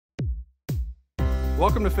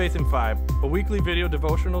Welcome to Faith in 5, a weekly video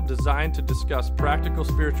devotional designed to discuss practical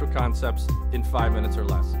spiritual concepts in 5 minutes or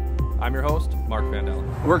less. I'm your host, Mark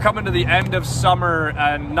Vandella. We're coming to the end of summer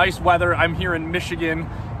and nice weather. I'm here in Michigan,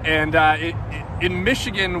 and in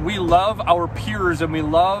Michigan, we love our piers and we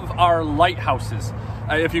love our lighthouses.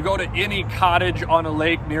 If you go to any cottage on a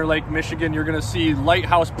lake near Lake Michigan, you're going to see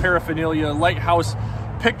lighthouse paraphernalia, lighthouse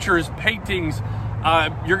pictures, paintings.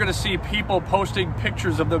 You're going to see people posting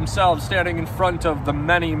pictures of themselves standing in front of the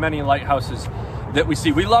many, many lighthouses that we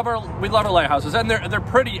see. We love our lighthouses, and they're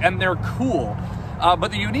pretty and they're cool.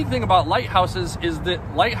 But the unique thing about lighthouses is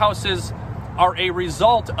that lighthouses are a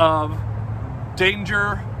result of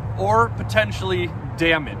danger or potentially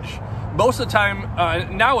damage. Most of the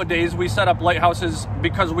time, nowadays, we set up lighthouses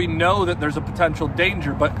because we know that there's a potential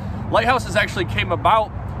danger, but lighthouses actually came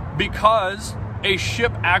about because a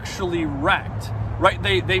ship actually wrecked, right?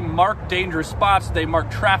 They mark dangerous spots, they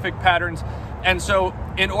mark traffic patterns, and so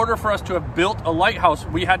in order for us to have built a lighthouse,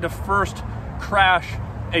 we had to first crash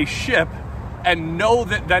a ship and know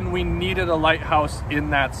that then we needed a lighthouse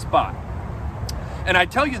in that spot. And I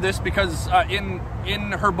tell you this because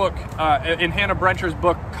in her book, in Hannah Brencher's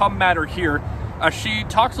book, Come Matter Here, she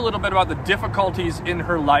talks a little bit about the difficulties in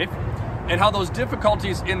her life and how those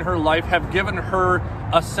difficulties in her life have given her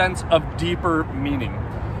a sense of deeper meaning.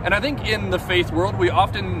 And I think in the faith world, we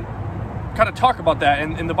often kind of talk about that.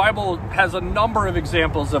 And the Bible has a number of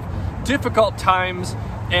examples of difficult times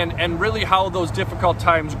and really how those difficult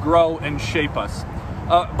times grow and shape us.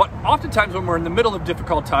 But oftentimes when we're in the middle of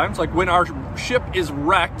difficult times, like when our ship is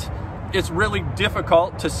wrecked, it's really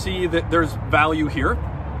difficult to see that there's value here.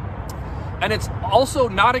 And it's also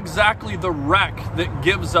not exactly the wreck that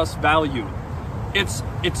gives us value. It's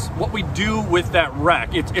what we do with that wreck.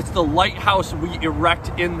 It's the lighthouse we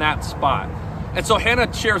erect in that spot. And so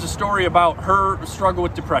Hannah shares a story about her struggle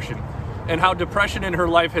with depression and how depression in her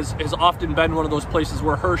life has often been one of those places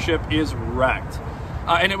where her ship is wrecked.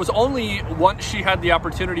 And it was only once she had the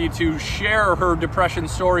opportunity to share her depression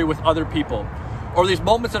story with other people, or these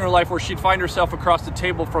moments in her life where she'd find herself across the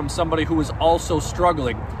table from somebody who was also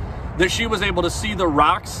struggling, that she was able to see the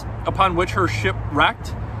rocks upon which her ship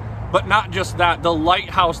wrecked, but not just that, the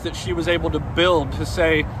lighthouse that she was able to build to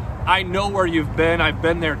say, I know where you've been, I've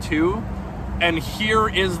been there too, and here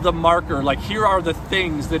is the marker, like here are the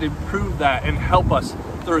things that improve that and help us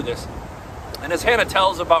through this. And as Hannah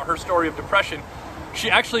tells about her story of depression, she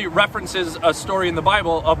actually references a story in the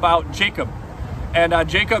Bible about Jacob. And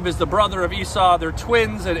Jacob is the brother of Esau. They're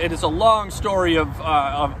twins, and it is a long story of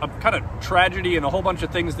kind of tragedy and a whole bunch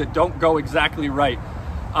of things that don't go exactly right.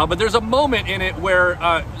 But there's a moment in it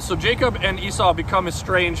where, so Jacob and Esau become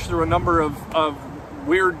estranged through a number of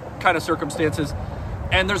weird kind of circumstances.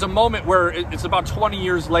 And there's a moment where it's about 20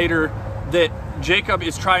 years later that Jacob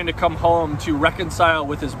is trying to come home to reconcile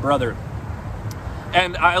with his brother.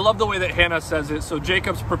 And I love the way that Hannah says it. So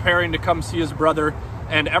Jacob's preparing to come see his brother,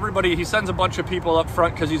 and he sends a bunch of people up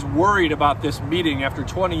front because he's worried about this meeting after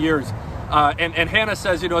 20 years. And Hannah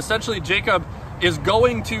says, essentially Jacob is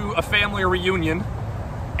going to a family reunion,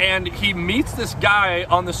 and he meets this guy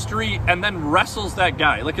on the street and then wrestles that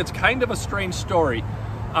guy. Like, it's kind of a strange story.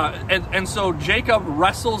 And so Jacob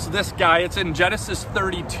wrestles this guy. It's in Genesis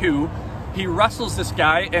 32. He wrestles this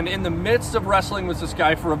guy, and in the midst of wrestling with this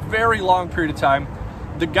guy for a very long period of time,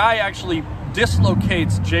 the guy actually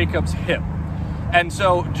dislocates Jacob's hip. And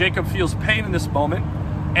so Jacob feels pain in this moment.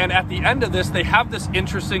 And at the end of this, they have this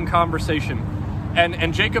interesting conversation.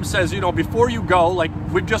 And Jacob says, before you go, like,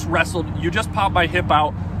 we've just wrestled, you just popped my hip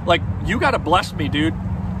out. Like, you got to bless me, dude.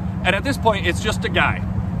 And at this point, it's just a guy.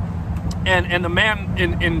 And the man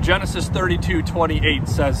in Genesis 32:28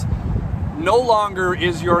 says, no longer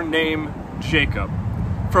is your name Jacob.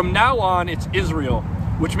 From now on, it's Israel,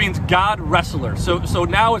 which means God wrestler. So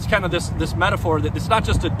now it's kind of this metaphor that it's not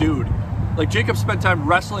just a dude. Like, Jacob spent time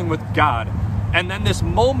wrestling with God. And then this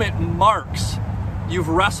moment marks, you've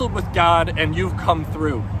wrestled with God and you've come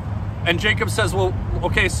through. And Jacob says, well,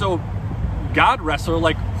 okay, so God wrestler,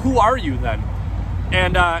 like, who are you then?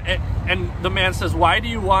 And the man says, why do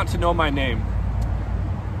you want to know my name?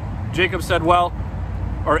 Jacob said, well,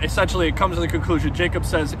 or essentially it comes to the conclusion. Jacob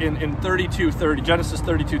says in 32:30, Genesis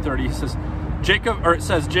 32:30, he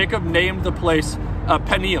says, Jacob named the place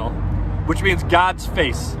Peniel, which means God's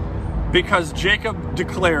face, because Jacob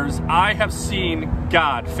declares, I have seen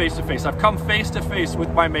God face to face. I've come face to face with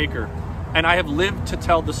my maker, and I have lived to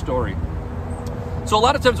tell the story. So a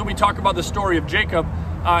lot of times when we talk about the story of Jacob,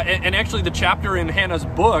 and actually the chapter in Hannah's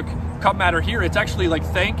book, Come Matter Here, it's actually like,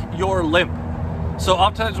 thank your limp. So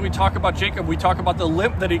oftentimes when we talk about Jacob, we talk about the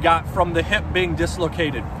limp that he got from the hip being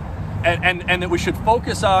dislocated. and that we should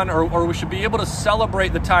focus on, or we should be able to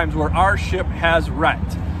celebrate the times where our ship has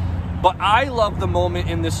wrecked. But I love the moment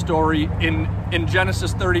in this story in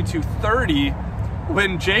Genesis 32:30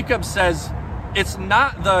 when Jacob says, it's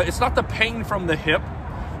not the pain from the hip,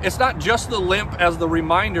 it's not just the limp as the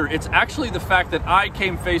reminder, it's actually the fact that I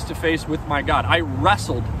came face to face with my God. I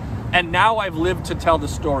wrestled, and now I've lived to tell the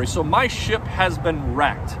story. So my ship has been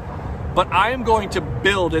wrecked, but I am going to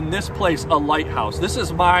build in this place a lighthouse. This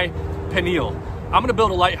is my Peniel. I'm going to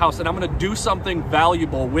build a lighthouse, and I'm going to do something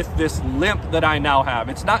valuable with this limp that I now have.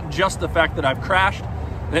 It's not just the fact that I've crashed,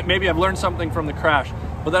 that maybe I've learned something from the crash,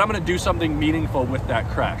 but that I'm going to do something meaningful with that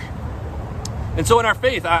crash. And so in our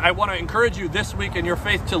faith, I want to encourage you this week in your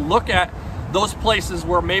faith to look at those places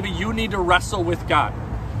where maybe you need to wrestle with God,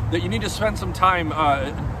 that you need to spend some time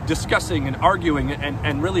discussing and arguing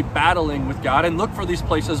and really battling with God, and look for these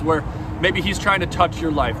places where maybe He's trying to touch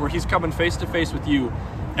your life, where He's coming face to face with you,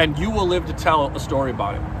 and you will live to tell a story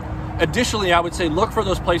about it. Additionally, I would say look for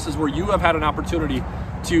those places where you have had an opportunity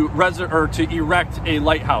to erect a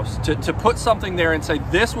lighthouse, to put something there and say,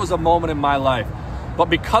 this was a moment in my life, but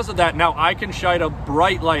because of that, now I can shine a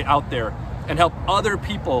bright light out there and help other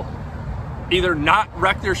people either not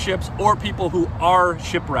wreck their ships, or people who are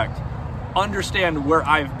shipwrecked understand where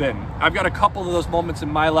I've been. I've got a couple of those moments in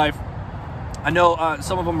my life. I know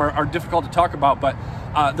some of them are difficult to talk about, but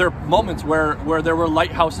there are moments where there were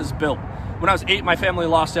lighthouses built. When I was 8, my family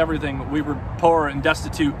lost everything. We were poor and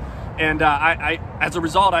destitute, and I as a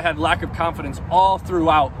result, I had lack of confidence all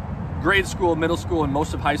throughout grade school, middle school, and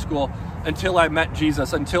most of high school, until I met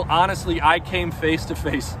Jesus, until honestly I came face to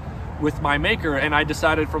face with my Maker, and I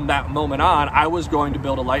decided from that moment on I was going to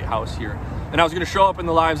build a lighthouse here, and I was going to show up in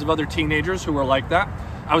the lives of other teenagers who were like that.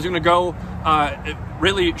 I was going to go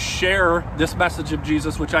really share this message of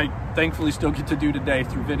Jesus, which I thankfully still get to do today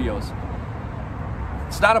through videos.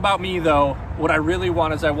 It's not about me, though. What I really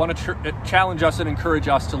want is I want to challenge us and encourage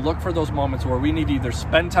us to look for those moments where we need to either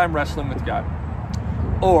spend time wrestling with God,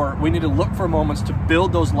 or we need to look for moments to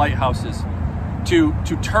build those lighthouses, to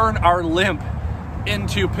turn our limp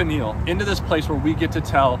into Peniel, into this place where we get to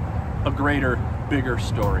tell a greater, bigger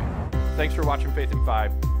story. Thanks for watching Faith in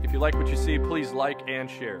 5. If you like what you see, please like and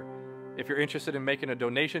share. If you're interested in making a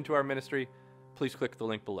donation to our ministry, please click the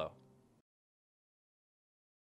link below.